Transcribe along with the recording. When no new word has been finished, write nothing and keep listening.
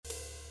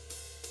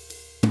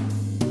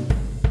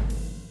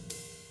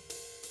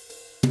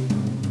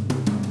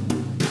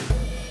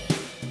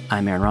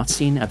I'm Aaron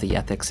Rothstein of the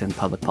Ethics and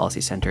Public Policy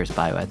Center's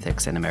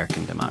Bioethics and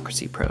American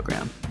Democracy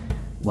program.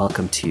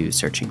 Welcome to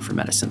Searching for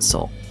Medicine's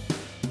Soul.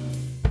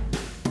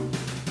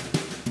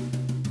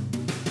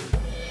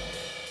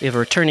 We have a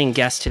returning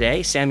guest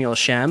today, Samuel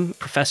Shem,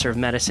 professor of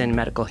medicine and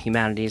medical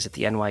humanities at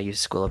the NYU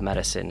School of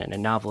Medicine and a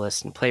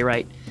novelist and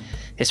playwright.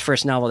 His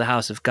first novel, The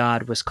House of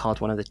God, was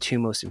called one of the two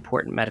most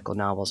important medical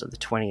novels of the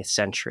 20th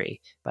century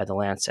by The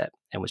Lancet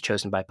and was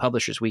chosen by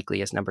Publishers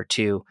Weekly as number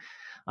 2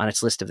 on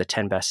its list of the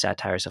 10 best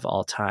satires of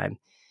all time.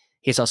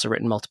 He has also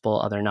written multiple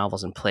other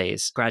novels and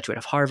plays. Graduate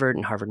of Harvard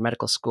and Harvard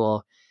Medical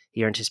School,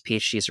 he earned his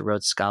PhD as a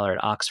Rhodes Scholar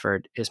at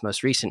Oxford. His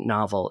most recent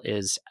novel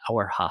is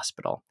Our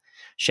Hospital.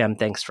 Shem,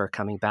 thanks for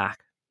coming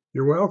back.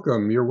 You're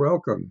welcome. You're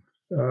welcome.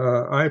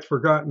 I've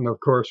forgotten, of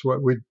course,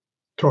 what we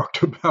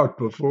talked about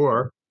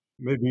before.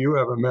 Maybe you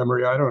have a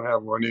memory. I don't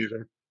have one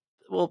either.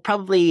 We'll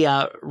probably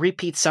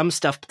repeat some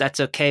stuff, but that's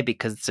okay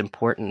because it's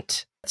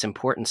important. It's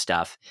important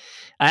stuff.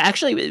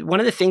 Actually,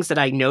 one of the things that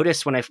I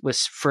noticed when I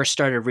was first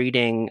started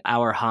reading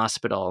Our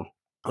Hospital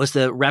was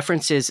the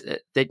references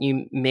that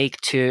you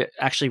make to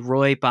actually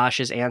Roy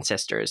Bosch's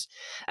ancestors.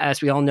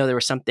 As we all know, there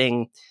was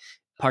something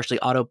partially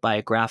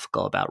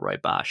autobiographical about Roy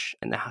Bosch,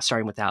 and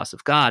starting with The House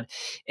of God.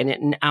 And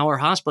in Our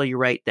Hospital, you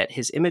write that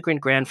his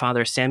immigrant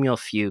grandfather, Samuel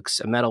Fuchs,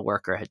 a metal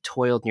worker, had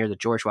toiled near the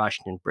George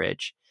Washington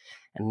Bridge.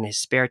 And in his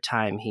spare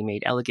time, he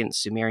made elegant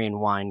Sumerian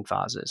wine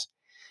vases.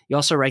 You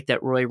also write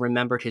that Roy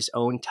remembered his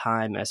own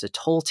time as a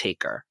toll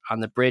taker on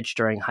the bridge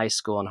during high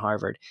school and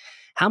Harvard.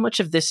 How much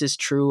of this is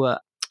true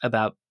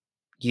about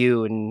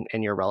you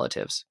and your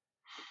relatives?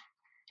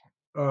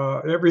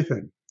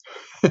 Everything.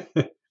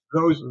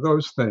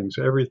 Those things,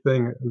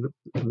 everything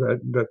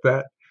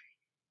that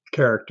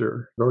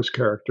character, those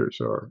characters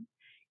are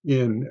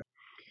in.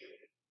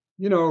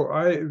 I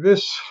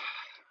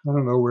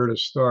don't know where to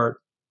start.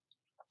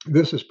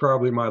 This is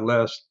probably my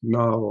last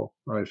novel,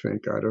 I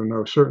think. I don't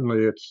know.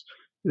 Certainly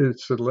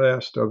it's the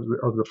last of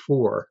the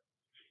four.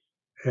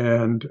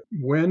 And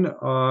when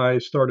I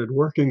started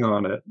working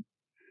on it,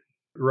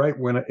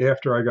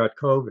 after I got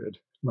COVID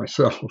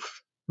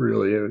myself,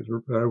 really,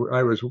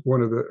 I was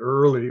one of the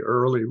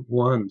early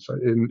ones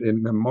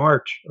in the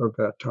March of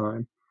that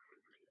time.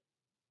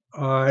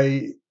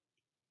 I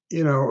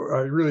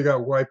really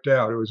got wiped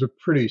out. It was a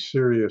pretty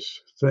serious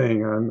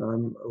thing.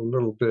 I'm a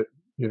little bit,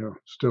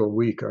 still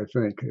weak, I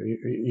think,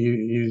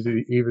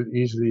 easily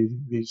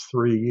these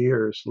 3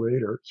 years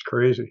later. It's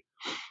crazy.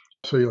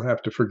 So you'll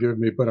have to forgive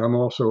me, but I'm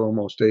also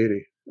almost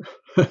 80.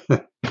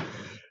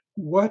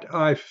 What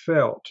I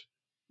felt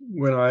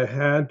when I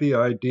had the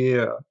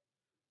idea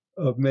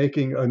of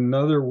making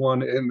another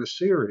one in the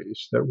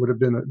series that would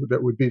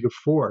be the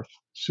fourth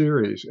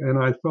series,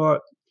 and I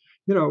thought,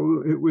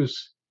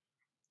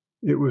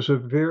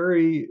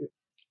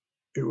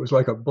 it was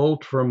like a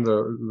bolt from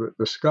the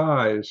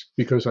skies,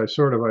 because I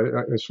sort of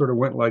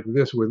went like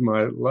this with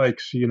my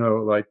likes,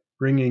 like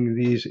bringing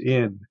these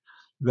in,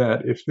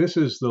 that if this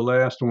is the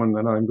last one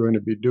that I'm going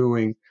to be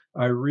doing,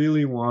 I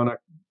really want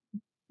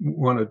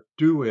to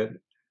do it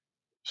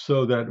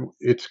so that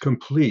it's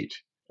complete.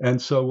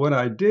 And so what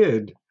I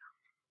did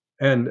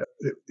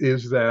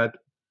is that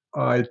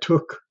I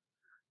took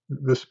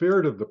the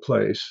spirit of the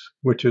place,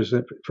 which is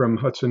from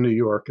Hudson, New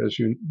York, as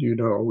you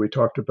know, we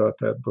talked about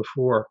that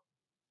before,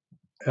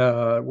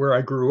 where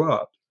I grew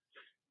up.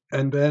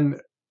 And then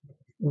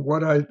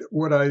it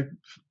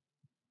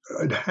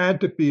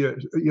had to be,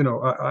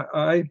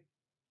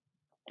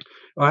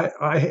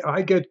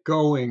 I get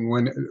going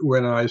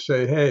when I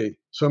say, hey,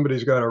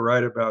 somebody's got to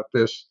write about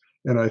this,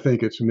 and I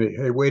think it's me.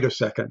 Hey, wait a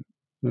second.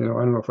 I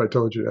don't know if I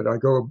told you that. I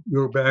go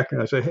back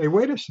and I say, hey,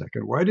 wait a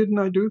second. Why didn't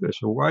I do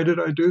this? Or why did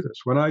I do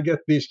this? When I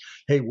get these,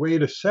 hey,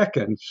 wait a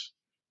seconds,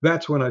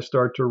 that's when I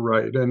start to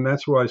write. And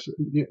that's why,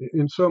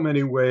 in so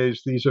many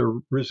ways, these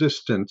are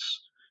resistance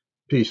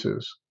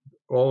pieces,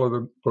 all of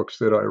the books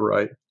that I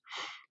write.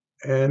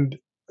 And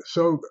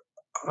so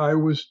I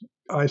was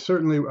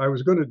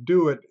going to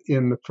do it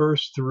in the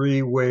first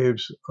 3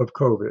 waves of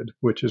COVID,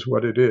 which is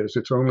what it is.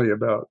 It's only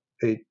about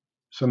 8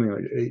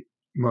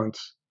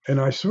 months. And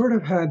I sort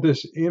of had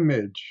this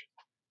image,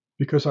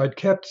 because I'd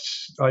kept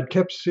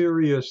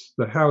serious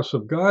the House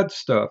of God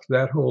stuff,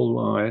 that whole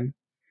line,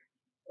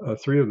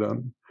 3 of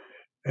them,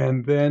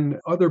 and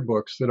then other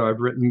books that I've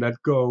written that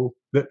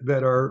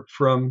are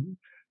from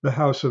the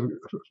House of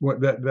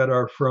that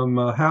are from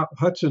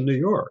Hudson, New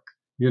York,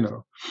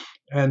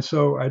 And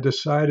so I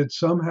decided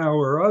somehow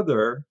or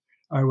other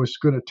I was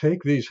going to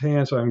take these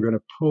hands, I'm going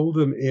to pull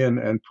them in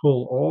and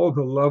pull all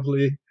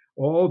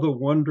the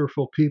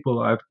wonderful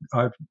people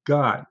I've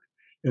got.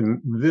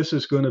 And this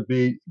is going to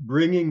be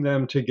bringing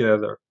them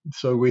together.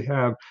 So we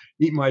have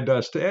Eat My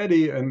Dust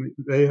Eddie, and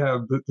they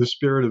have the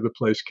spirit of the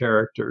place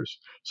characters.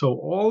 So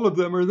all of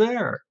them are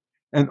there.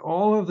 And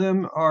all of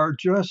them are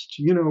just,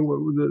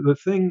 the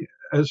thing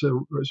as a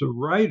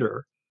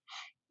writer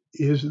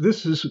is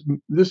this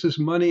is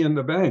money in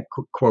the bank,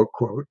 quote,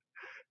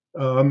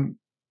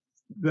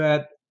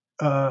 that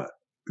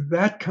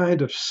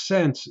kind of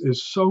sense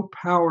is so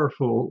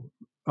powerful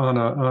on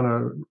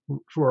a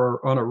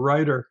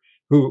writer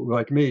who,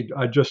 like me,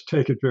 I just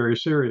take it very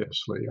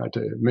seriously. I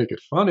make it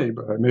funny,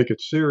 but I make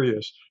it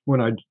serious when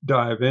I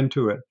dive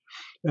into it.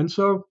 And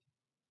so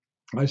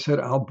I said,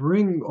 I'll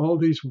bring all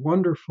these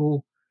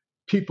wonderful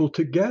people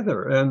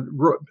together.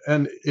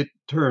 And it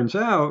turns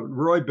out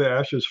Roy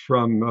Bash is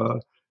from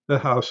the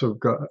House of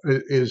God.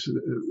 Is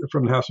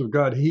from the House of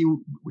God. He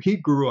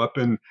grew up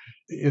in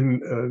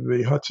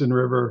the Hudson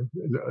River,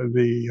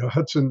 the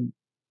Hudson,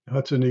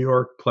 New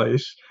York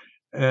place,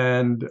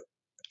 and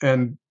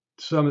and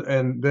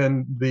and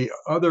then the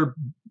other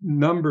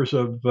numbers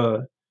of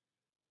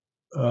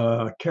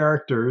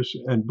characters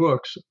and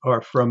books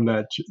are from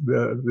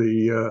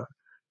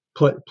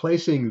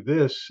placing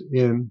this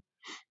in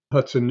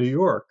Hudson, New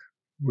York,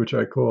 which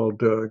I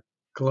called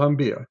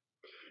Columbia.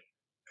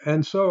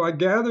 And so I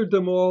gathered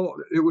them all.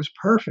 It was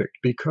perfect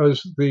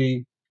because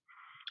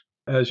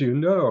as you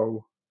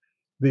know,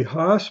 the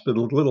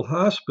hospital, little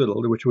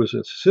hospital, which was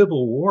a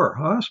Civil War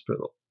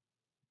hospital,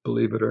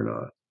 believe it or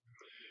not.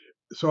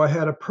 So I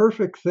had a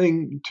perfect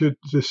thing to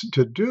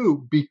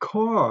do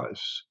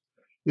because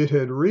it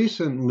had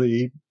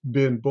recently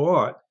been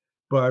bought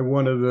by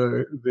one of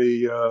a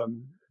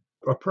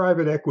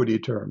private equity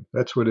firm.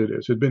 That's what it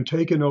is. It had been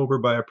taken over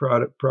by a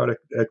product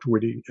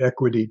equity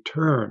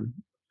firm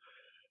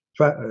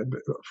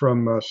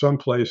from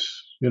someplace,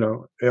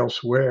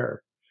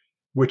 elsewhere,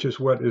 which is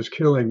what is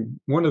killing,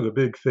 one of the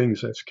big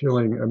things that's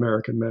killing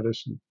American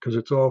medicine, because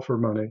it's all for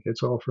money.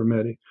 It's all for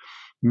many,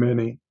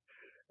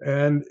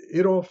 and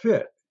it all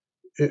fit.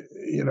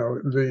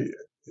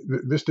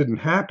 This didn't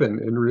happen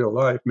in real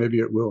life. Maybe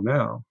it will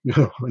now,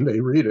 when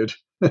they read it.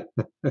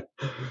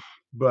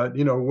 But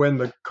when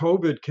the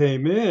COVID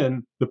came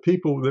in, the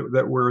people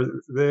that were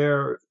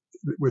there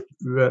with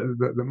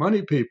the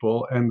money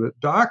people and the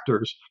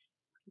doctors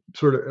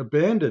sort of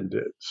abandoned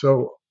it.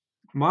 So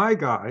my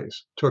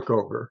guys took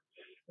over.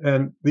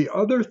 And the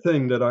other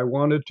thing that I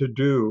wanted to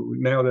do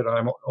now that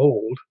I'm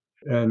old,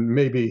 and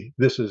maybe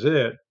this is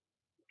it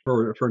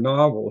for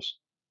novels,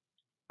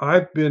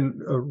 I've been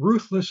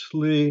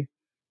ruthlessly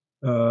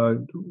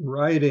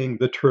writing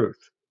the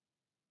truth.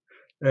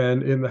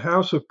 And in the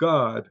House of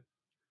God,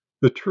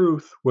 the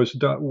truth was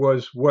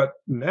what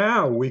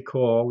now we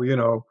call,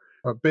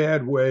 a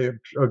bad way of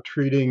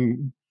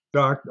treating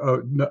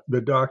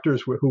the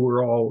doctors who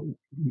were all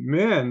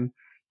men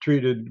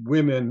treated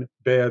women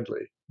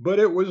badly. But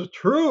it was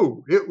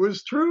true. It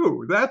was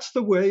true. That's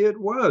the way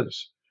it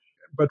was.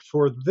 But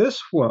for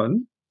this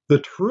one, the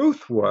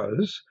truth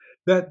was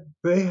that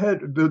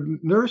the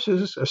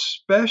nurses,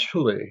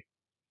 especially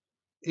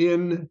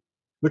in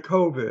the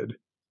COVID,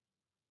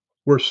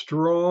 were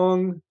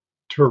strong,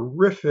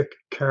 terrific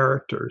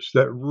characters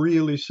that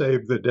really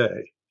saved the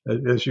day.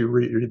 As you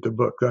read the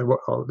book,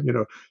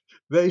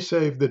 they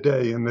saved the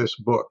day in this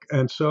book.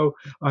 And so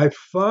I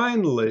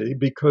finally,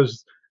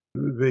 because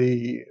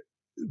the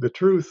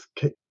truth,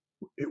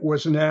 it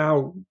was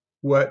now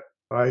what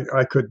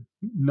I could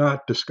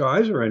not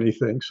disguise or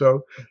anything.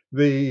 So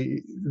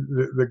the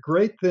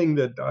great thing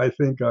that I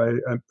think I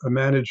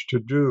managed to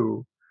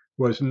do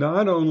was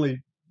not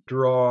only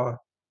draw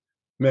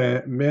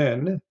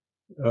men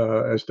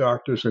as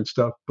doctors and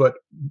stuff, but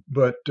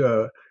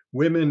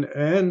women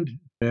and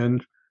men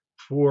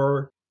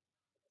for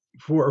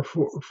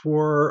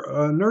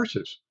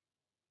nurses.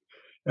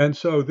 And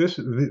so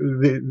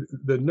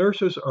the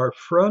nurses are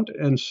front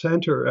and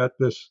center at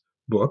this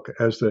book,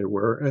 as they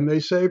were, and they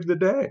saved the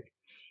day.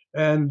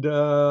 And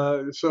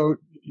so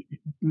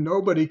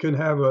nobody can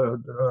have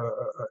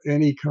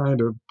any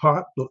kind of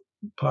pot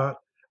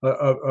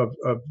of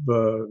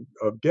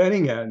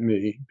getting at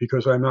me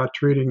because I'm not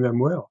treating them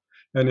well.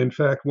 And in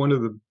fact, one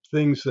of the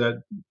things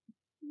that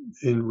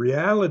in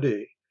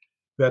reality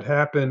that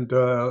happened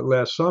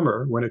last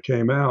summer when it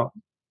came out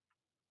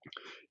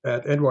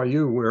at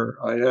NYU, where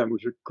I am,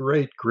 was a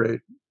great,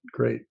 great,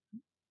 great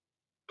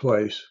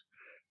place.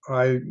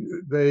 They're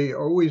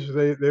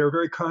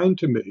very kind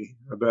to me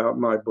about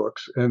my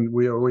books, and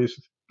we always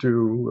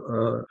do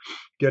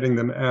getting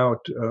them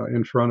out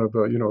in front of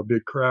a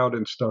big crowd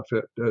and stuff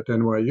at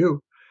NYU.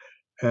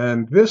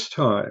 And this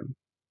time,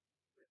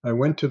 I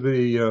went to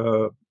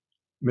the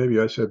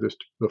maybe I said this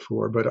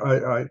before, but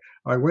I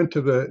went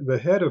to the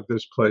head of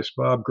this place,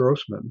 Bob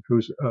Grossman,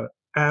 who's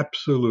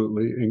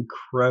absolutely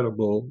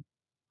incredible,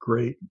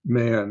 great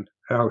man.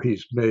 How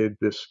he's made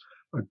this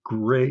a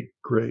great,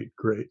 great,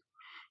 great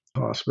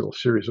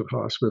series of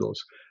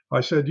hospitals.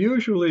 I said,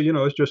 usually,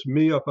 it's just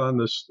me up on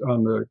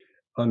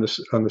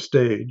the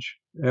stage,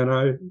 and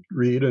I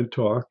read and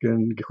talk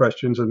and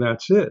questions, and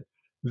that's it.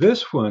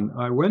 This one,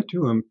 I went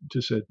to him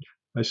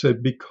I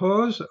said,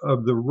 because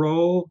of the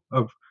role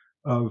of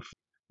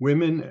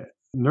women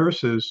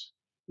nurses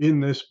in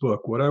this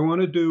book, what I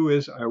want to do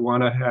is I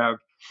want to have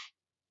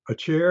a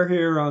chair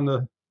here on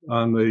the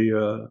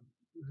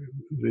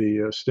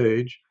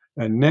stage,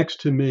 and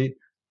next to me,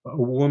 a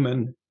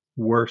woman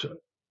work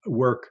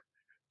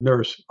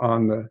nurse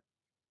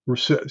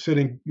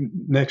sitting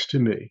next to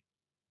me,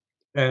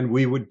 and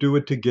we would do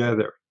it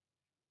together.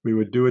 We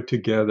would do it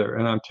together,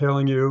 and I'm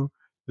telling you,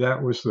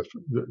 that was the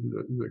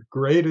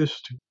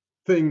greatest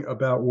thing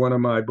about one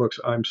of my books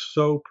I'm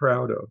so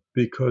proud of,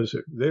 because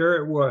there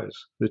it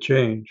was, the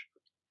change.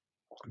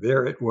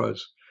 There it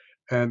was.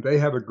 And they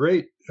have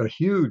a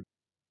huge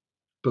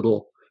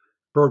little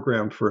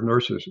program for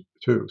nurses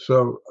too.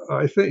 So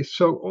I think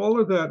so all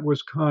of that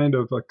was kind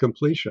of a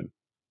completion.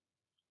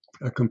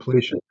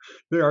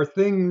 There are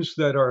things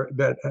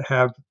that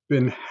have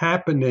been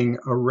happening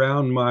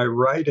around my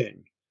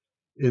writing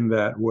in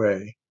that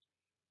way.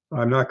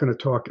 I'm not going to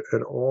talk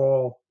at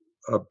all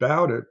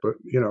about it, but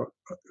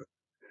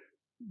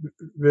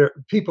there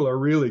people are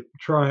really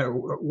trying.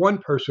 One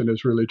person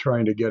is really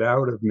trying to get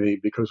out of me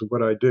because of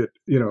what I did,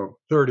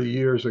 30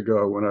 years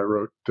ago when I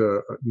wrote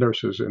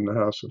Nurses in the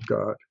House of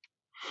God,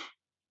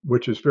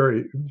 which is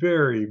very,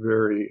 very,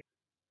 very.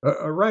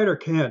 A writer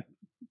can't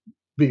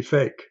be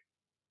fake,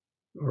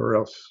 or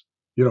else,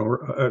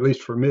 at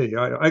least for me,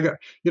 I got,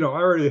 I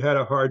already had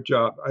a hard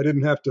job. I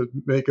didn't have to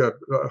make a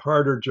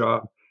harder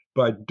job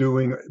by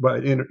going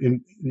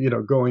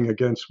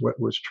against what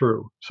was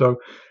true. So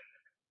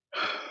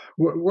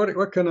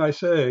what can I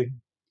say?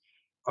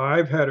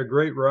 I've had a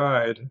great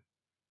ride,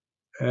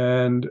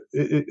 and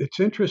it's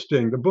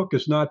interesting. The book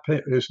is not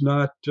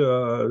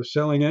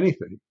selling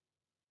anything.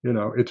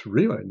 It's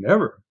really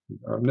never.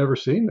 I've never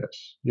seen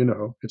this.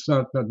 It's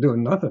not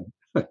doing nothing.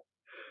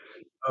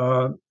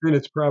 And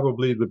it's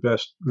probably the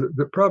best.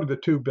 Probably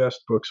the two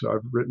best books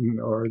I've written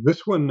are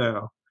this one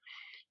now,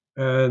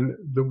 and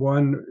the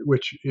one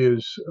which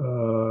is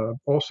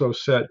also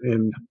set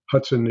in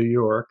Hudson, New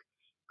York,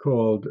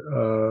 called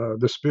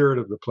 "The Spirit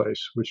of the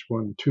Place," which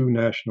won two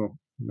national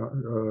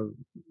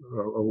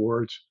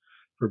awards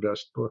for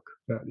best book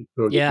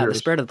those Yeah, The years.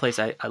 Spirit of the Place.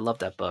 I love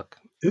that book.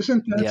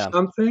 Isn't that Yeah,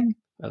 something?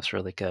 that was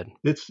really good.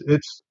 It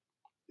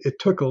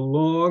took a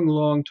long,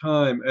 long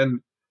time,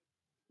 and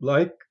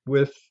like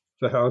with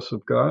the House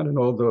of God and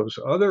all those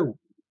other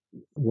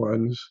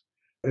ones,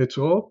 it's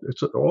all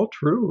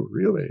true,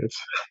 really.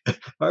 It's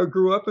I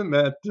grew up in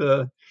that.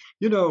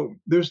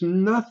 There's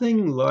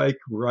nothing like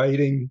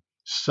writing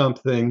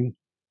something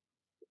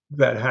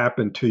that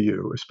happened to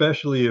you,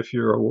 especially if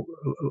you're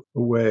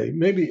away.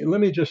 Maybe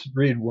let me just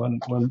read one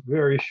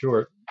very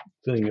short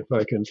thing if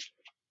I can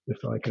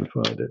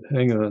find it.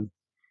 Hang on.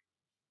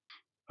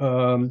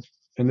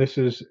 And this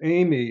is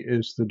Amy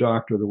is the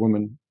doctor, the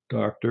woman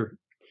doctor,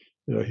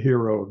 the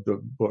hero of the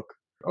book.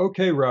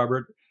 Okay,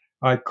 Robert,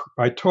 I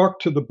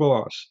talked to the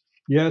boss.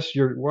 Yes,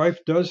 your wife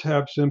does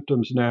have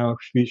symptoms now.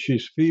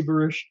 She's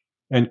feverish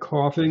and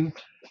coughing.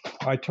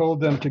 I told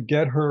them to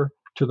get her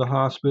to the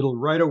hospital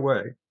right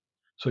away.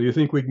 So you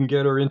think we can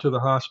get her into the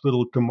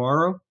hospital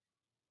tomorrow?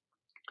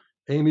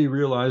 Amy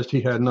realized he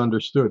hadn't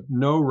understood.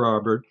 No,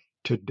 Robert,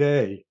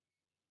 today.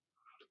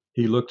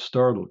 He looked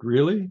startled.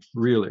 Really?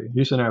 Really?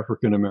 He's an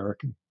African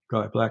American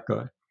guy, black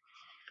guy.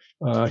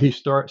 He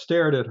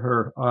stared at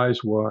her,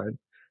 eyes wide.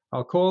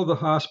 I'll call the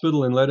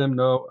hospital and let him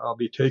know I'll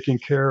be taking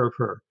care of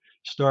her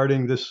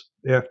starting this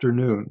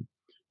afternoon.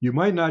 You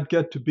might not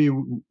get to be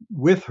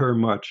with her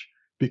much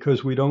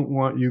because we don't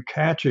want you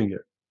catching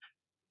it.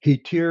 He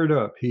teared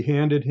up. She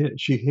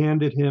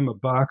handed him a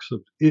box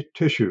of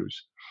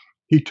tissues.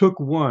 He took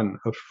one,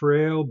 a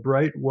frail,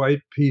 bright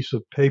white piece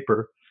of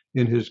paper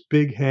in his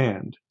big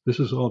hand. This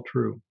is all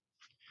true.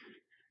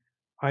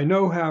 I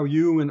know how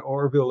you and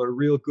Orville are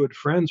real good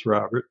friends,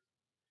 Robert.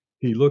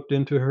 He looked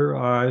into her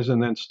eyes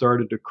and then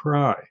started to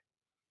cry.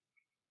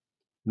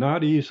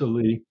 Not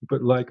easily,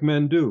 but like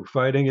men do,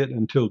 fighting it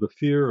until the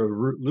fear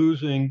of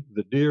losing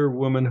the dear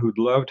woman who'd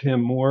loved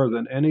him more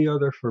than any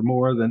other for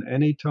more than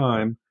any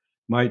time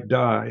might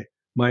die,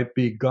 might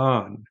be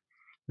gone.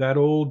 That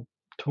old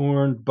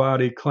torn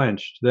body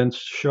clenched, then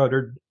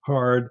shuddered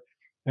hard,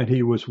 and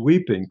he was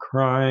weeping,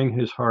 crying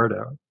his heart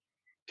out.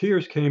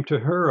 Tears came to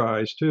her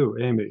eyes, too,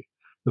 Amy,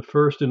 the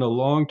first in a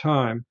long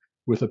time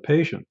with a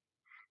patient.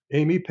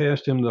 Amy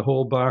passed him the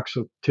whole box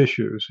of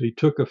tissues. He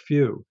took a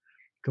few,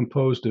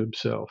 composed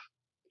himself.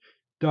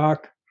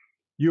 Doc,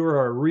 you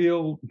are a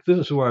real.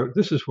 This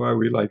is why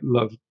we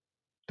love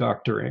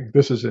doctoring.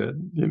 This is it.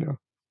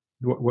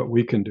 What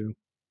we can do.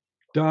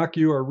 Doc,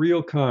 you are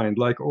real kind,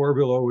 like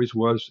Orville always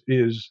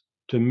is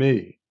to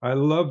me. I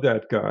love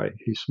that guy.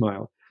 He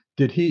smiled.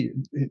 Did he?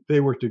 They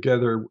were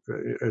together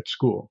at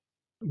school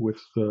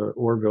with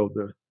Orville,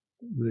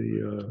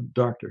 the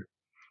doctor.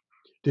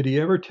 Did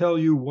he ever tell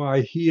you why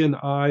he and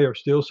I are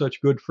still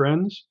such good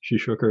friends? She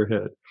shook her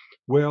head.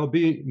 Well,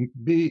 being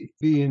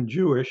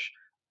Jewish,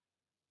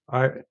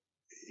 I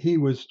he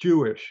was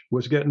Jewish,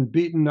 was getting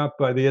beaten up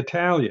by the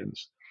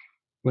Italians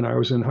when I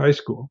was in high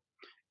school,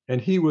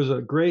 and he was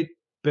a great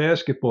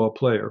basketball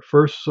player,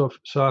 first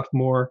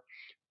sophomore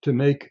to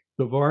make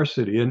the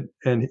varsity,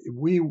 and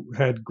we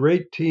had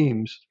great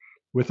teams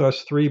with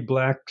us three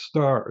black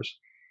stars.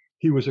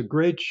 He was a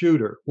great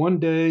shooter. One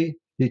day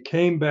he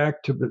came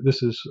back to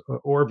this is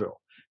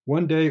Orville.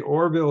 One day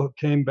Orville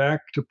came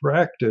back to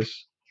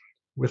practice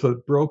with a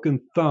broken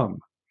thumb.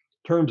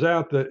 Turns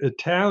out the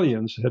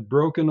Italians had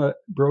broken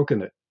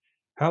it.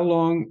 How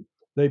long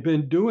they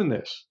been doing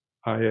this?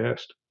 I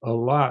asked. A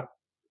lot,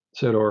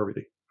 said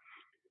Orville.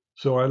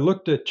 So I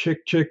looked at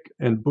Chick Chick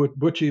and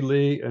Butchie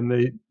Lee, and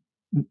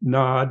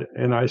nod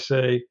and I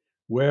say,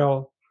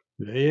 well,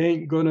 they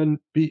ain't gonna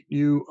beat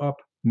you up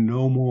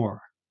no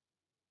more.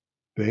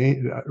 They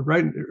ain't,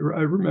 right.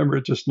 I remember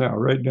it just now,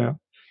 right now.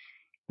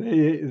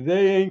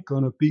 They ain't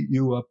gonna beat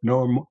you up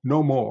no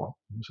more.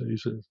 So he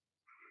says.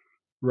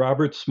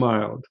 Robert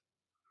smiled,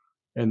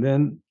 and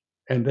then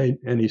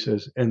and he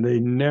says, and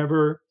they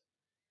never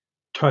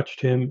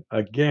touched him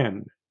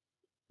again.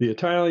 The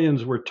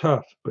Italians were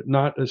tough, but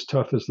not as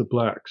tough as the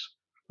blacks.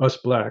 Us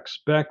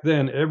blacks. Back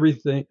then,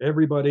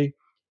 everybody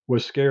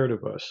was scared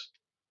of us.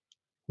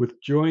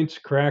 With joints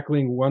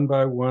crackling one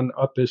by one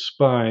up his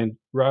spine,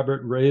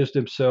 Robert raised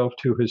himself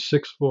to his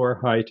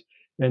 6'4" height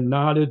and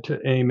nodded to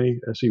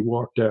Amy as he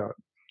walked out,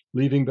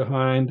 leaving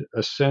behind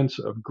a sense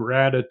of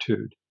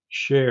gratitude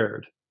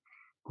shared.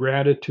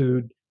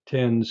 Gratitude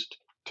tends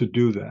to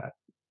do that.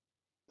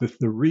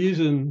 The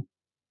reason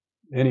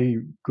any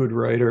good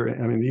writer,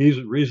 I mean,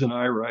 the reason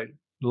I write,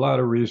 a lot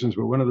of reasons,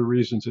 but one of the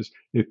reasons is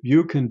if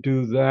you can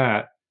do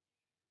that,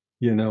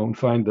 and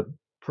find the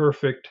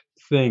perfect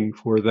thing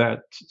for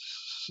that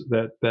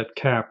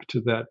cap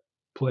to that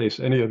place.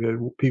 Any of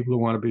the people who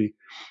want to be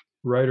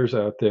writers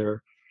out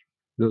there,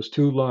 those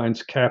two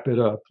lines cap it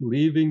up,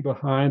 leaving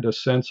behind a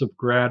sense of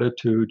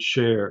gratitude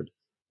shared.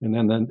 And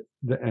then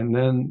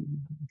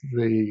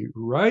the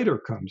writer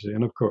comes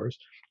in, of course.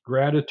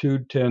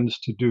 Gratitude tends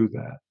to do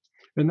that.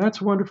 And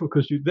that's wonderful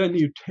because then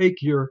you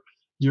take your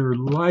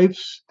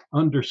life's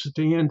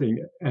understanding,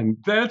 and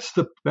that's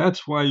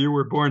why you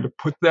were born, to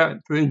put that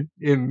thing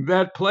in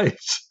that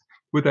place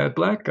with that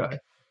black guy.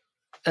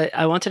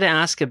 I wanted to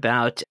ask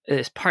about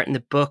this part in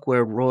the book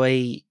where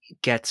Roy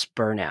gets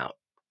burnout.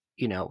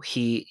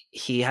 He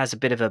has a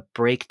bit of a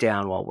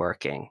breakdown while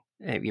working.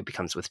 He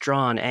becomes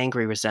withdrawn,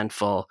 angry,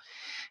 resentful,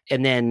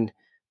 and then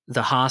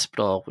the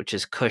hospital, which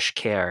is Cush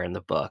Care in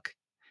the book,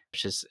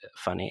 which is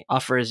funny,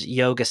 offers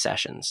yoga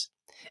sessions.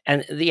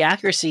 And the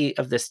accuracy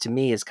of this to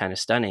me is kind of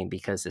stunning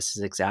because this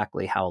is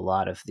exactly how a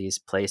lot of these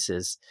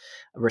places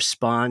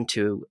respond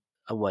to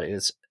what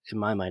is, in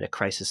my mind, a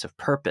crisis of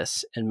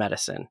purpose in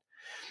medicine.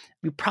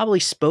 We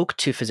probably spoke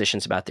to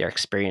physicians about their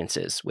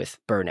experiences with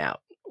burnout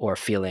or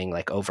feeling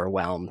like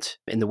overwhelmed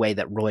in the way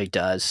that Roy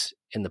does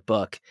in the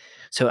book.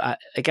 So I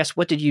guess,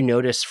 what did you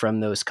notice from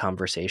those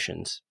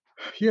conversations?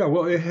 Yeah,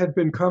 well, it had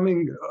been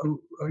coming,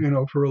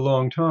 for a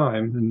long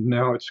time, and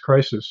now it's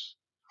crisis,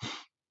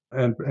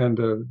 and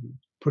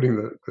putting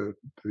the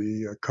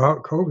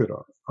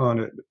COVID on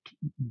it,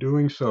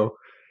 doing so.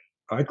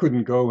 I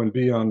couldn't go and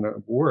be on the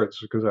wards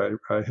because I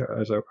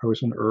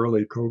was an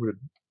early COVID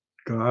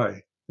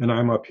guy, and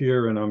I'm up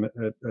here and I'm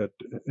at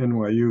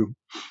NYU,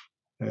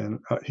 and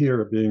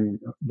here being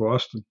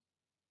Boston.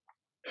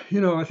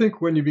 I think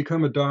when you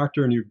become a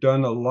doctor and you've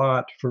done a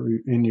lot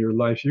in your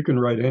life, you can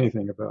write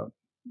anything about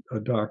a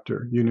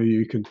doctor.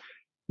 You can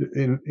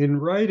in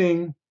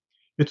writing.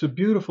 It's a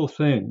beautiful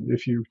thing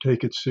if you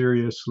take it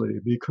seriously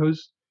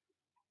because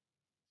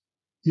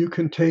you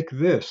can take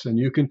this and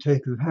you can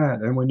take that.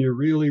 And when you're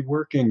really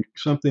working,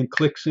 something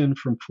clicks in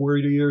from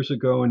 40 years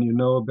ago and you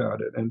know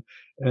about it.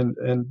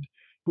 And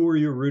who are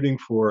you rooting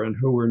for and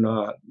who are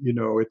not?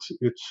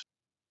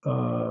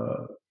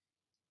 Uh,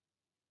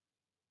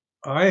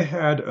 I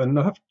had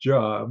enough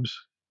jobs,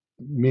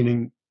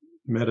 meaning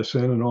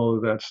medicine and all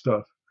of that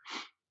stuff,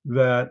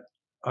 that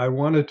I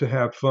wanted to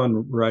have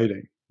fun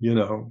writing,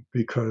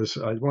 because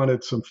I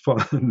wanted some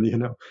fun,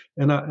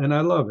 and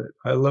I love it.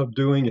 I love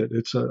doing it.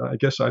 I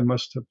guess I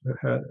must have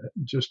had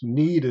just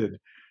needed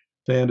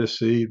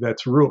fantasy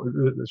that's real.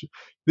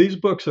 These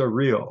books are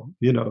real,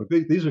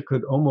 these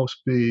could almost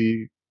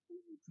be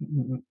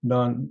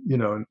non,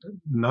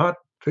 not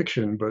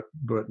fiction, but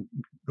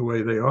the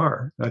way they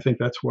are. I think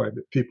that's why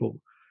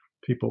people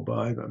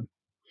buy them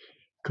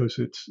because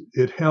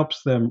it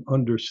helps them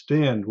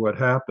understand what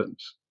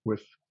happens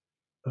with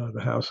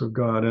the house of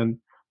God. And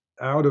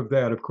out of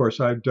that, of course,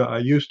 I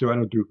used to. I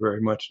don't do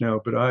very much now,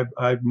 but I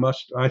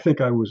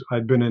think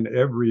I've been in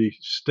every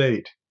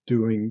state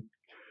doing,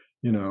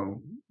 you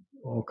know,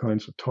 all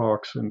kinds of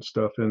talks and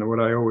stuff. And what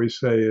I always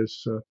say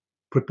is,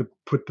 put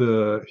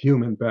the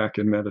human back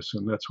in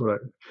medicine. That's what I.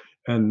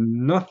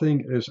 And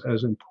nothing is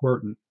as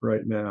important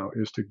right now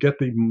is to get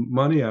the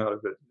money out of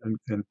it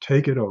and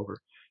take it over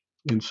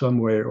in some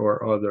way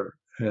or other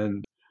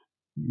and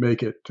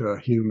make it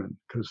human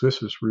because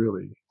this is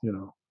really,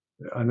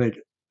 I think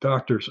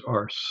doctors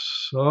are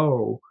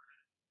so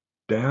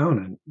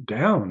down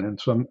and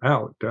some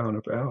out, down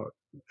about,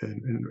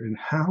 and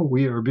how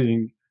we are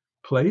being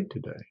played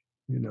today.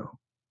 You know,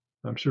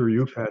 I'm sure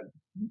you've had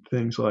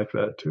things like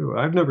that too.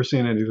 I've never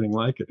seen anything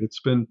like it.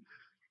 It's been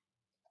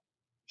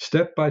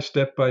step by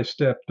step by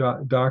step.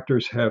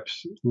 Doctors have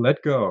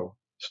let go,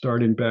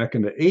 starting back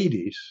in the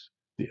 80s,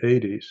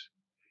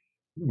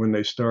 when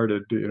they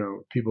started.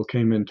 People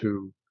came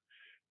into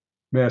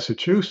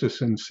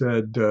Massachusetts and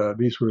said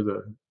these were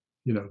the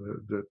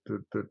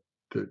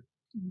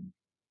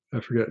I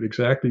forget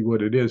exactly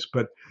what it is,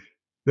 but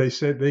they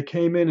said they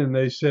came in and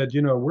they said,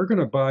 we're going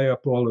to buy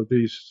up all of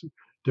these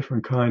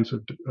different kinds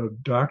of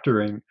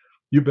doctoring.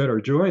 You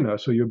better join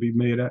us, or you'll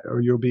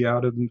be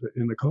out in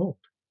the cold.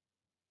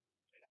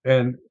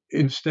 And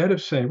instead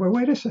of saying, well,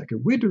 wait a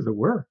second, we do the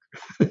work.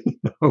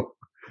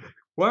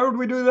 Why would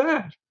we do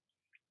that?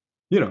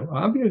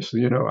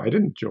 Obviously, I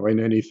didn't join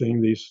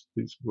anything, these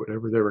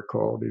whatever they were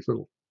called, these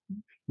little,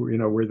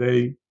 where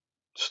they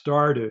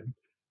started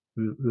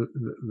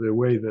the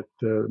way that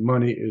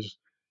money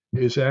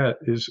is at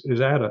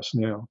us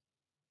now.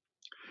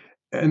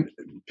 And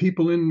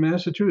people in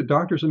Massachusetts,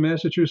 doctors in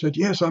Massachusetts said,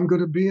 yes, I'm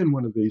going to be in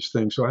one of these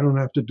things, so I don't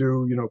have to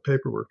do,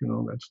 paperwork and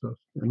all that stuff.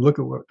 And look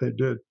at what they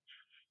did.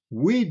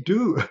 We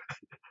do,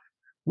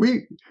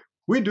 we,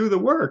 we do the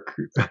work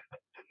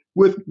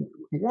with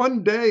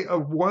one day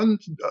of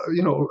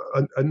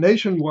a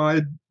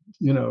nationwide,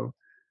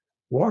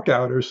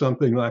 walkout or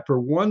something like for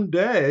one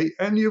day,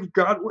 and you've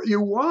got what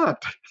you want.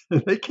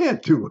 They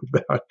can't do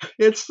that.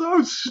 It's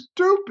so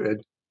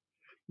stupid.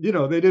 They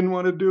didn't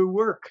want to do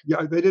work.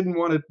 Yeah, they didn't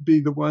want to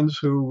be the ones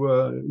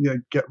who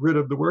get rid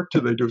of the work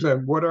till they do.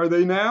 And what are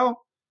they now?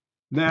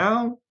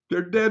 Now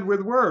they're dead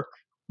with work,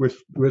 with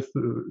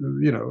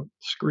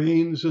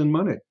screens and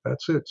money.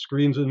 That's it,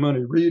 screens and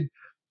money. Read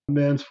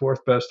man's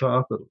fourth best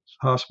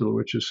hospital,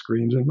 which is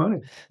screens and money.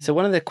 So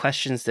one of the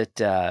questions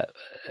that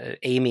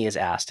Amy is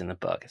asked in the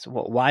book is,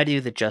 well, why do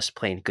the just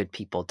plain good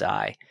people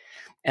die?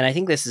 And I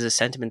think this is a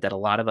sentiment that a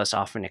lot of us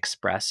often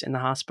express in the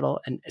hospital.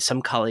 And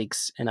some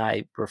colleagues and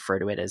I refer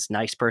to it as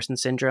nice person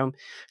syndrome.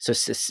 So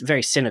it's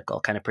very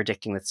cynical, kind of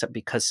predicting that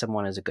because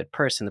someone is a good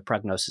person, the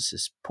prognosis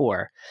is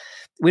poor.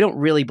 We don't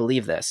really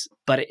believe this,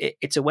 but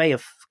it's a way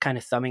of kind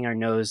of thumbing our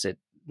nose at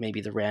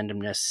maybe the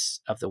randomness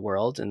of the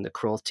world and the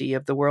cruelty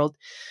of the world.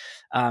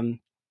 How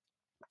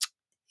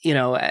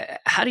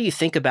do you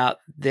think about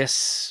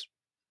this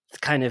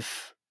kind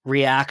of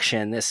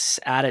reaction, this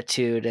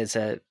attitude as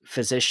a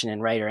physician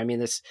and writer? I mean,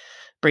 this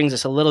brings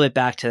us a little bit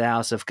back to the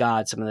House of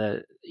God, some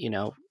of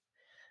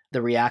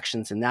the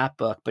reactions in that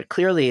book, but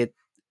clearly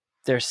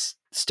there's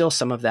still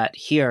some of that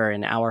here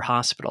in our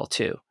hospital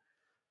too.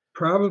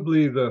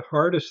 Probably the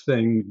hardest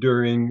thing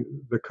during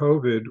the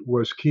COVID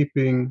was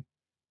keeping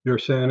your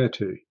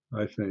sanity,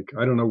 I think.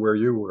 I don't know where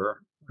you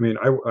were. I mean,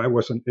 I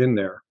wasn't in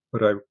there,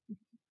 but I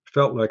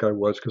felt like I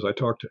was because I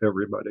talked to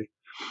everybody.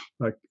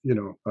 Like,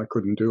 I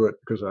couldn't do it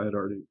because I had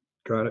already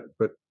got it.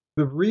 But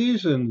the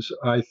reasons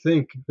I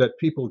think that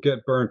people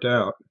get burnt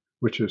out,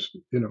 which is,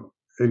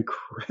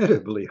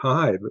 incredibly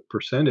high, the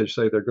percentage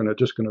say they're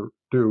just going to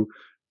do,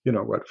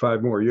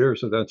 5 more years,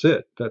 so that's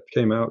it. That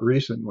came out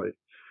recently.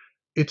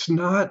 It's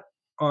not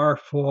our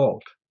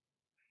fault.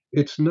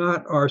 It's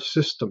not our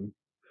system.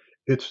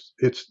 It's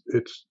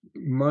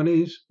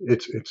money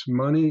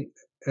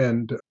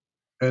and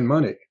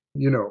money.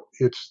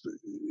 It's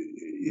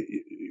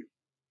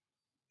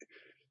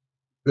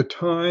the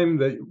time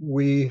that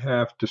we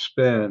have to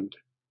spend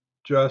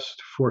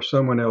just for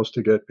someone else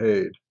to get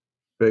paid,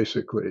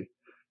 basically.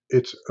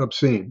 It's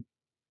obscene.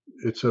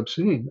 It's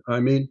obscene. I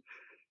mean,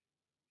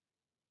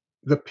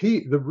 the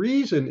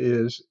reason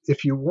is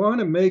if you want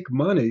to make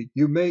money,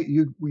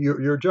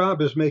 your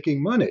job is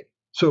making money.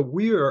 So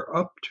we are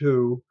up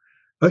to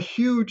a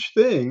huge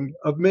thing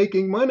of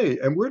making money,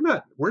 and we're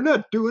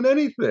not doing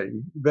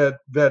anything that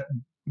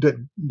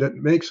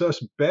makes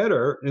us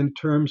better in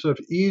terms of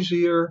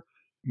easier,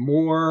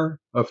 more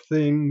of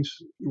things.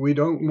 We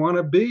don't want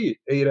to be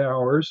 8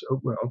 hours,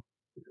 well,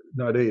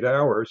 not 8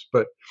 hours,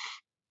 but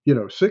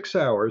 6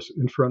 hours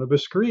in front of a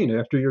screen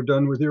after you're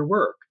done with your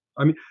work.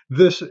 I mean,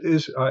 this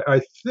is,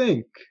 I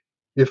think,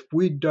 if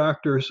we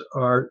doctors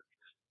are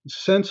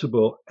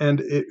sensible,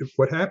 and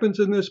what happens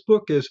in this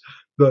book is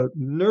the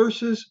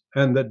nurses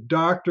and the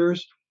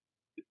doctors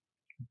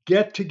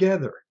get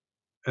together,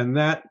 and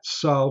that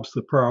solves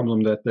the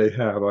problem that they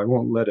have. I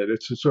won't let it.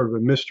 It's a sort of a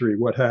mystery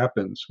what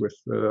happens with,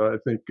 I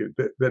think,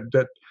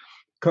 that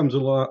comes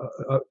along.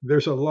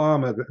 There's a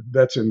llama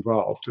that's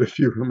involved, if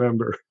you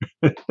remember,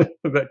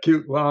 that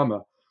cute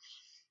llama.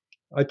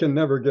 I can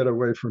never get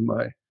away from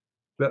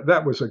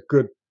that was a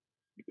good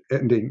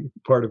ending,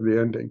 part of the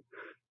ending.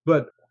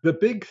 But the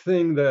big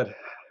thing that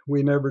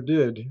we never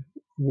did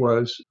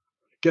was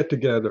get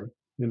together.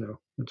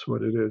 That's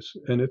what it is.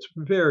 And it's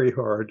very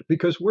hard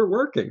because we're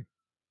working.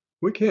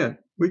 We can't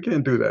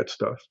do that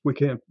stuff. We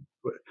can't.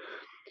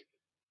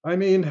 I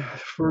mean,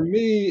 for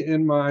me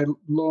in my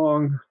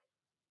long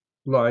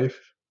life,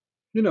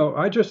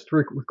 I just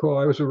recall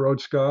I was a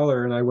Rhodes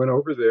Scholar and I went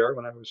over there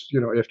when I was,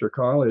 after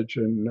college.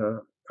 And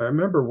I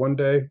remember one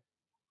day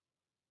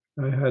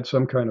I had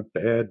some kind of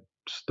bad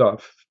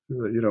stuff,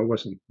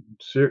 wasn't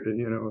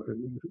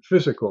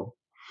physical.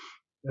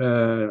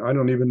 And I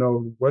don't even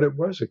know what it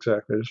was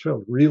exactly. I just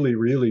felt really,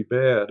 really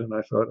bad. And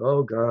I thought,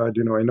 oh God,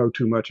 I know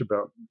too much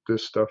about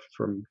this stuff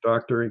from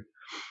doctoring.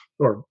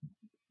 Or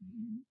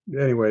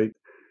anyway,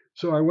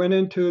 so I went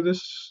into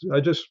this,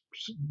 I just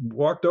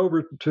walked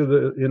over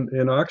to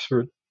in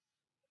Oxford,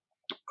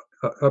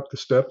 up the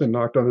step and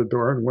knocked on the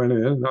door and went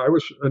in. And I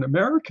was an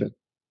American.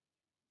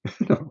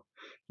 you know,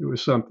 it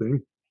was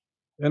something.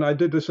 And I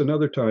did this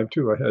another time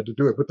too. I had to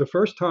do it. But the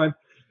first time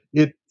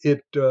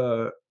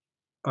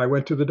I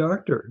went to the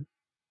doctor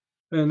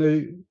and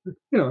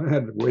I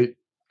had to wait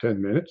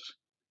 10 minutes,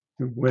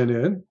 went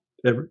in,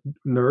 every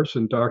nurse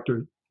and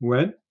doctor,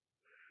 Went,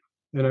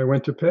 and I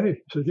went to pay.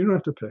 He said, "You don't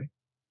have to pay."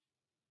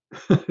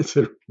 I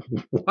said,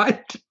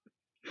 "What?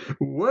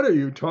 What are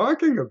you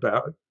talking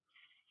about?"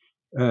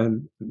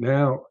 And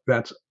now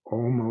that's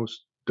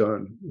almost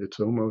done. It's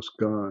almost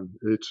gone.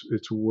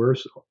 It's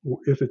worse.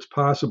 If it's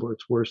possible,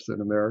 it's worse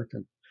than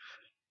American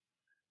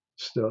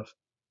stuff.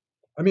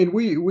 I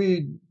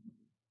mean,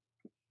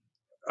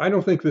 I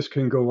don't think this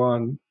can go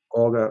on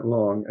all that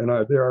long. And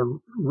there are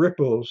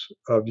ripples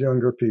of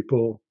younger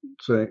people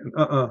saying,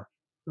 I'm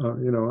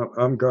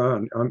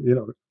gone.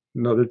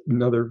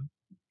 Another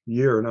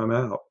year and I'm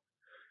out.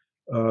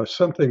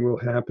 Something will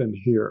happen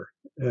here.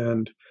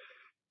 And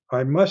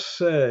I must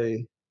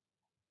say,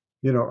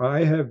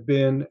 I have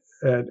been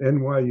at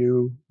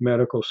NYU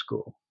Medical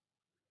School,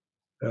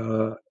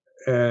 uh,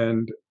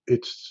 and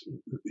it's,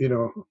 you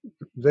know,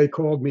 they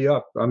called me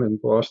up. I'm in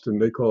Boston.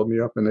 They called me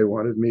up and they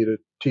wanted me to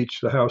teach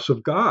the House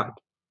of God.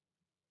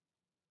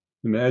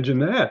 Imagine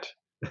that.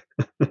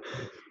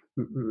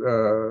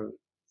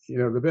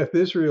 The Beth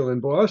Israel in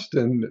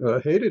Boston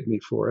hated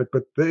me for it,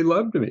 but they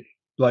loved me,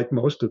 like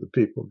most of the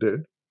people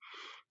did.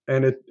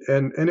 And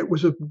it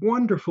was a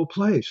wonderful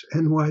place,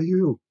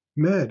 NYU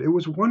Med. It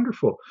was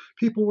wonderful.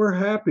 People were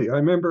happy. I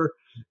remember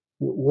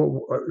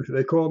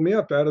they called me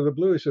up out of the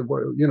blue. He said,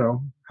 "Well,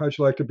 how'd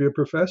you like to be a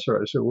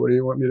professor?" I said, "What do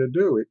you want me to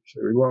do?" He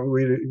said, we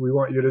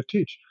want you to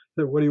teach."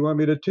 I said, "What do you want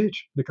me to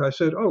teach?" The guy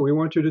said, "Oh, we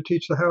want you to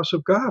teach the House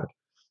of God."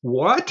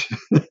 What?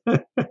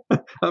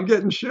 I'm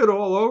getting shit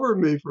all over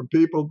me from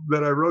people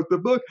that I wrote the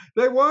book.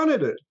 They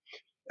wanted it,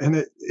 and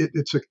it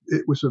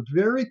was a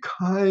very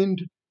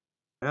kind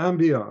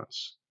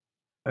ambiance.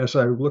 As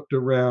I looked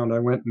around, I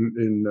went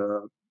in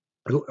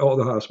all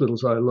the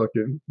hospitals I looked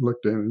in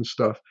and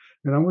stuff,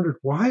 and I wondered,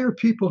 why are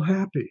people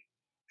happy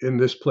in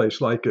this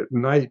place? Like at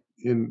night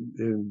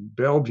in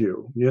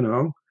Bellevue,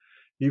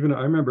 even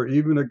I remember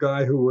even a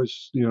guy who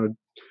was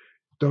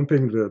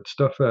dumping the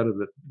stuff out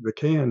of the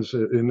cans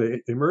in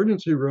the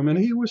emergency room, and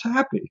he was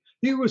happy.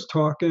 He was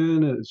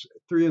talking. It's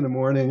 3 a.m.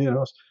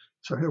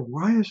 So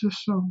why is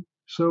this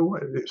so?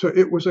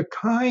 It was a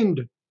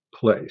kind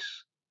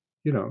place,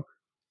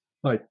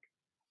 like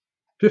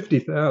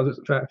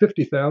 50,000,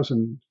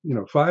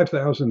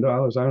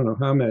 $5,000. I don't know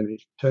how many,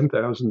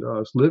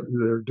 $10,000 live.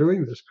 They're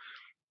doing this.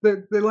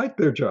 They liked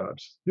their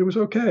jobs. It was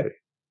okay.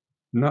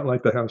 Not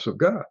like the House of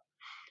God.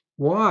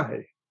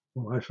 Why?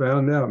 Well, I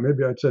found out.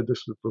 Maybe I'd said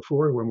this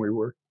before when we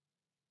were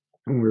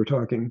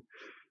talking.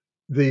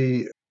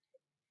 The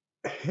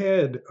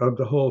head of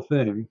the whole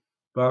thing,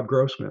 Bob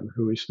Grossman,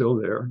 who is still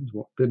there, he's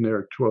been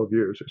there 12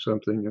 years or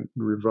something, and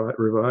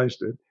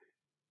revised it.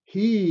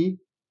 He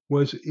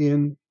was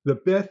in the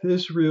Beth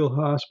Israel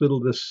Hospital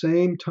the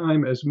same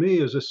time as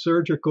me as a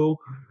surgical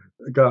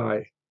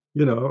guy.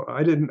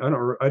 I didn't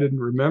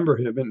remember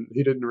him, and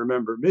he didn't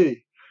remember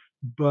me,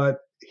 but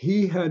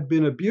he had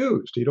been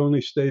abused. He'd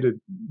only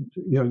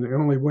he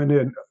only went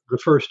in the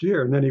first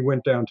year, and then he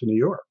went down to New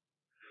York.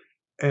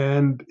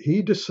 And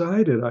he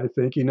decided, I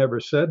think he never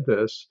said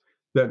this,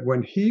 that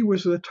when he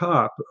was the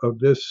top of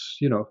this,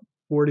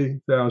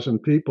 40,000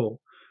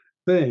 people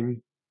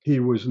thing,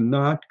 he was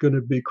not going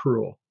to be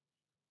cruel.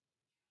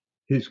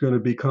 He's going to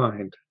be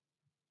kind.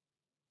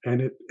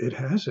 And it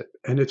has it.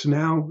 And it's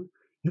now,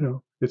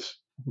 it's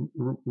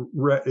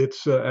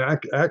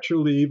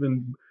actually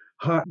even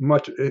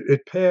much.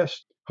 It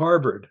passed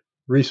Harvard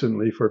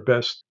recently for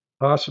best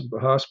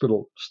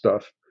hospital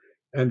stuff.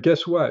 And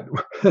guess what?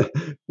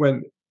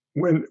 when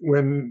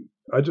when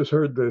I just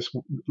heard this,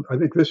 I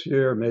think this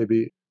year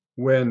maybe,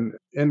 when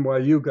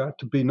NYU got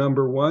to be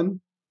number one,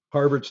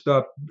 Harvard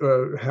stopped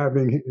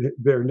having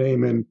their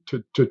name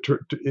into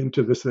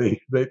this thing.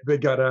 They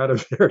got out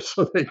of there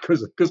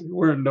because they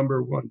weren't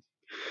number one.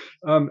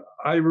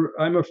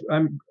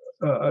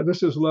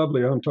 This is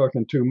lovely. I'm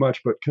talking too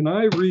much, but can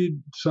I read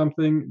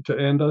something to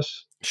end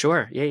us?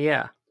 Sure.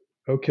 Yeah.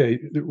 Okay.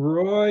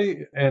 Roy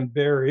and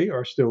Barry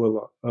are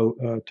still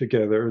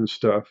together and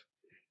stuff.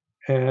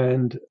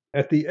 And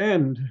at the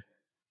end,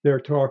 they're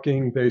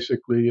talking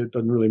basically, it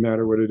doesn't really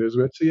matter what it is,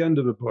 but it's the end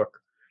of the book.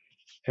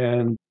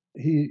 And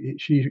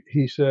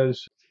he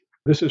says,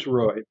 this is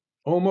Roy,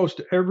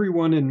 almost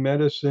everyone in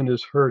medicine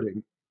is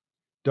hurting.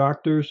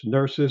 Doctors,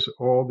 nurses,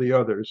 all the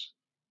others,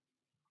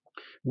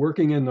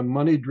 working in the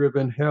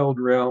money-driven held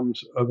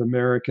realms of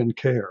American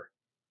care.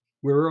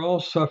 We're all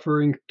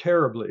suffering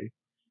terribly.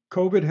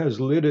 COVID has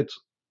lit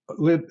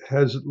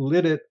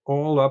it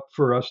all up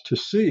for us to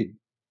see.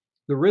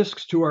 The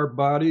risks to our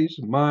bodies,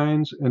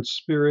 minds, and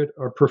spirit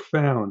are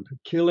profound,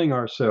 killing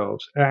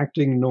ourselves,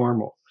 acting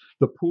normal,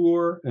 the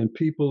poor and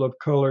people of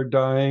color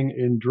dying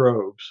in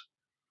droves.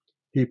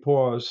 He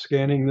paused,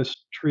 scanning the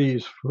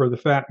trees for the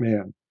fat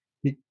man.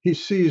 He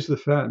sees the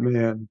fat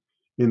man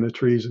in the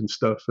trees and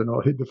stuff, and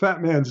all. The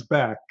fat man's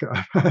back.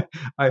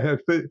 I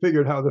have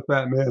figured how the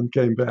fat man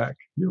came back.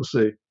 You'll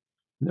see.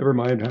 Never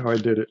mind how I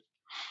did it.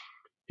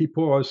 He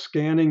paused,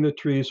 scanning the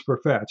trees for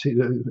fats. He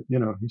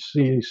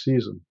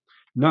sees them.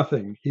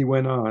 Nothing, he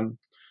went on.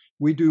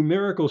 We do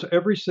miracles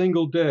every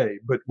single day,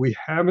 but we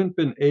haven't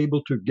been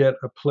able to get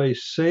a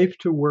place safe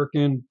to work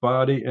in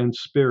body and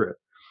spirit.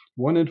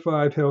 1 in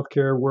 5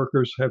 healthcare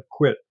workers have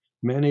quit.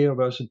 Many of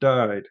us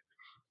died.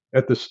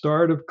 At the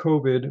start of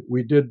COVID,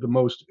 we did the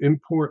most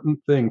important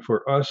thing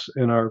for us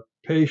and our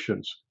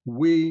patients.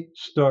 We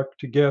stuck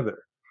together.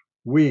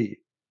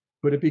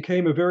 But it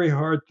became a very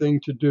hard thing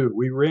to do.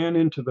 We ran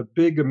into the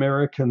big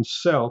American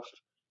self,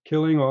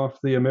 killing off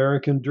the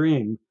American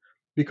dream,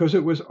 because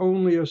it was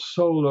only a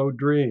solo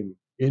dream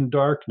in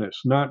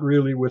darkness, not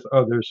really with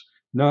others,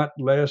 not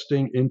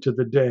lasting into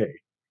the day.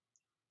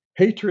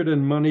 Hatred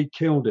and money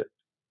killed it.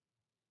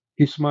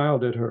 He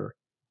smiled at her.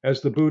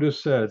 As the Buddha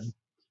said,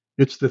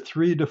 it's the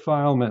 3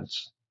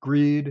 defilements: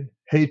 greed,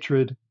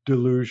 hatred,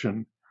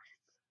 delusion.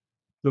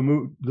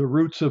 The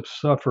roots of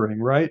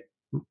suffering, right?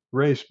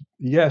 Race,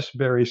 yes,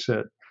 Barry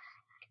said.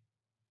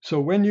 So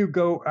when you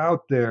go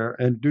out there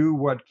and do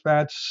what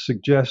Fats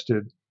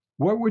suggested,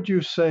 what would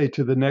you say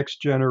to the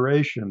next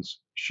generations?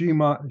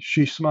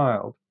 She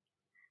smiled.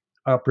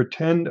 I'll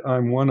pretend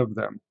I'm one of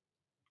them.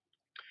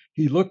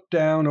 He looked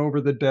down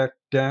over the deck,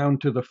 down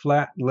to the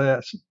flat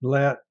land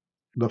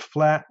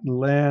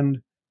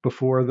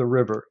before the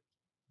river.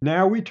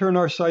 Now we turn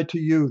our sight to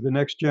you, the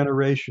next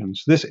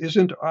generations. This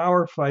isn't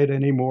our fight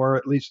anymore,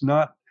 at least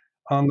not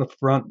on the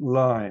front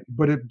line,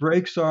 but it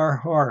breaks our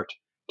heart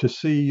to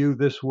see you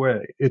this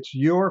way. It's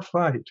your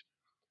fight,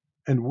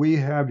 and we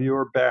have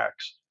your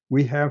backs.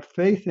 We have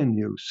faith in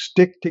you.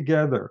 Stick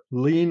together,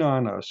 lean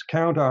on us,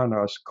 count on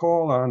us,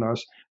 call on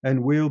us,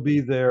 and we'll be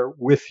there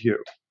with you.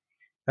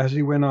 As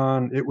he went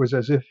on, it was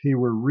as if he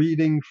were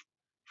reading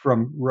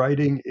from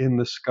writing in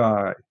the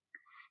sky.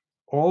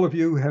 All of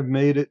you have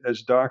made it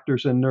as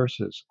doctors and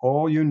nurses.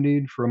 All you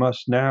need from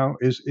us now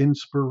is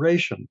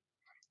inspiration.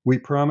 We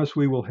promise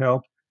we will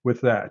help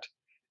with that.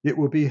 It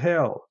will be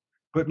hell.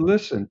 But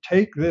listen,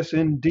 take this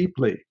in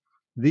deeply.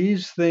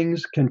 These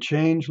things can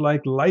change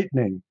like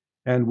lightning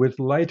and with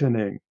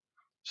lightening.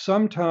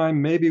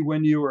 Sometime, maybe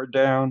when you are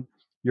down,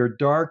 your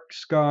dark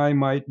sky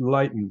might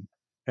lighten.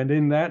 And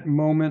in that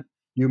moment,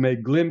 you may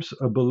glimpse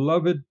a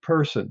beloved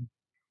person,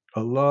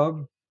 a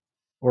love,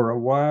 or a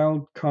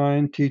wild,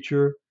 kind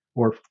teacher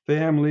or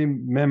family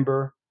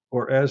member,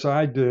 or as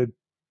I did,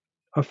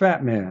 a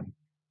fat man.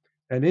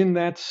 And in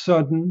that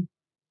sudden,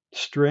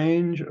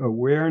 strange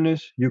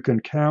awareness, you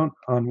can count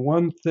on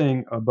one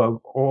thing above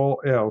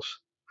all else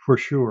for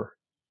sure.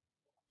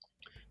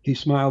 He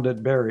smiled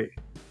at Barry.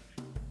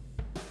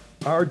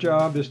 Our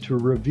job is to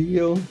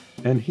reveal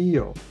and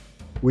heal.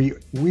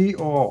 We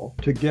all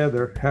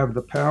together have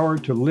the power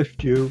to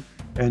lift you,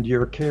 and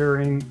you're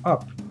carrying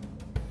up.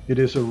 It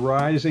is a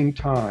rising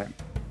time.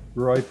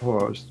 Roy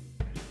paused.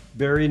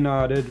 Barry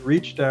nodded,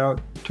 reached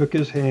out, took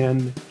his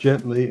hand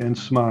gently, and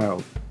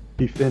smiled.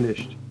 He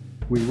finished.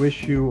 We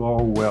wish you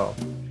all well.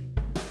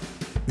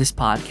 This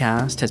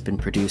podcast has been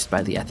produced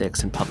by the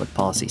Ethics and Public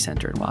Policy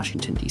Center in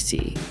Washington,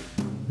 D.C.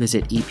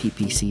 Visit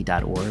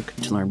eppc.org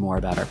to learn more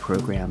about our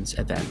programs,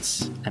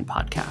 events, and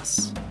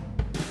podcasts.